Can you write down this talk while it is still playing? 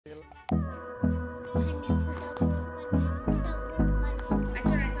Hold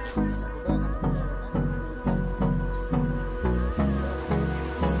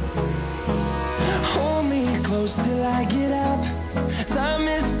me close till I get up. Time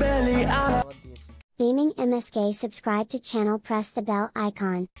is barely on our Gaming MSK, subscribe to channel, press the bell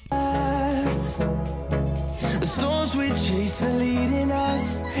icon. left. The storms we chase are leading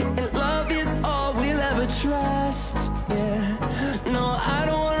us, and love is all we'll ever trust. Yeah, no, I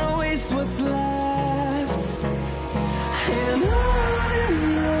don't wanna waste what's left. And on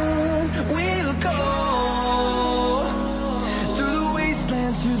we'll go, through the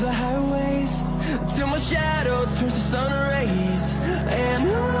wastelands, through the highways, till my shadow turns to sun rays. And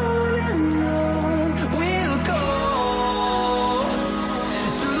on we'll go,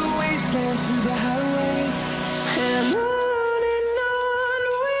 through the wastelands, through the highways, and on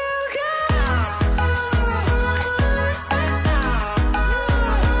we'll go.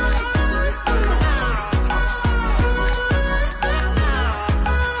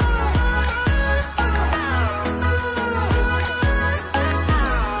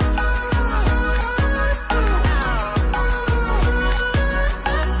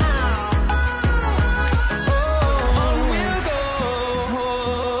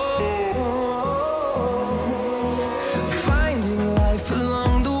 Finding life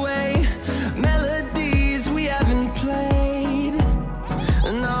along the way, melodies we haven't played.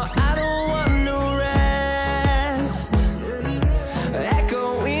 No, I don't want no rest.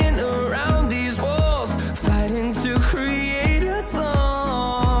 Echoing around these walls, fighting to create a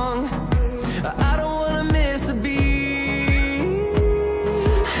song. I don't wanna miss a beat.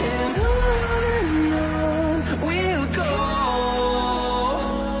 And on we'll go,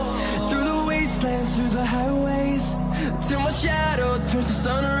 through the wastelands, through the highways, till my shadow turns to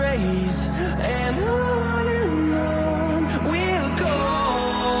sun rays. And on we'll go,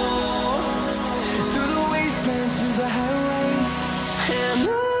 through the wastelands, through the highways, and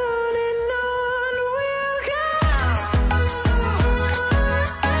on we'll go.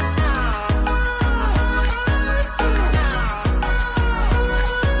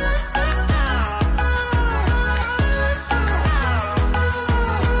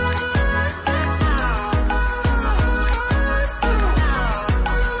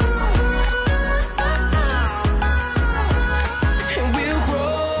 And we'll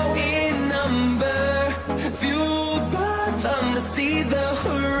grow in number, fueled by them to see the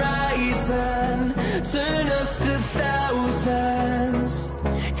horizon, turn us to thousands.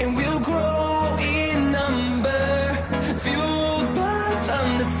 And we'll grow in number, fueled by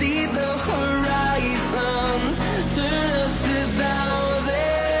them to see the horizon, turn us to thousands.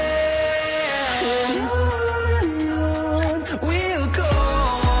 And on we'll go,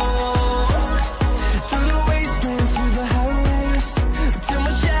 through the wastelands, through the highways, till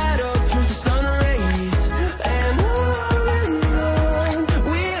my shadow turns to sun rays. And on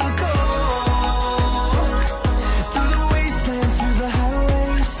we'll go, through the wastelands, through the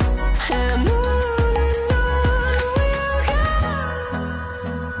highways, and on we'll go.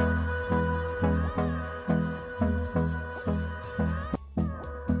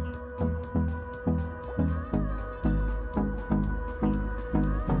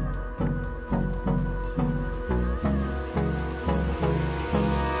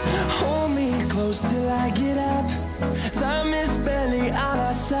 Hold me close till I get up. Time is barely on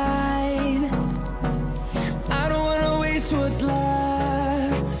our side. I don't wanna waste what's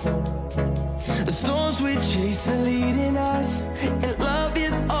left. The storms we chase are leading us, and love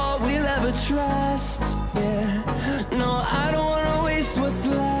is all we'll ever trust. Yeah, no, I don't wanna waste what's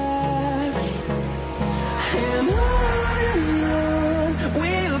left. And on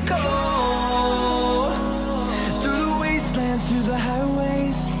we'll go, through the wastelands, through the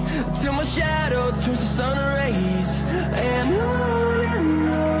highways, till my shadow turns to sun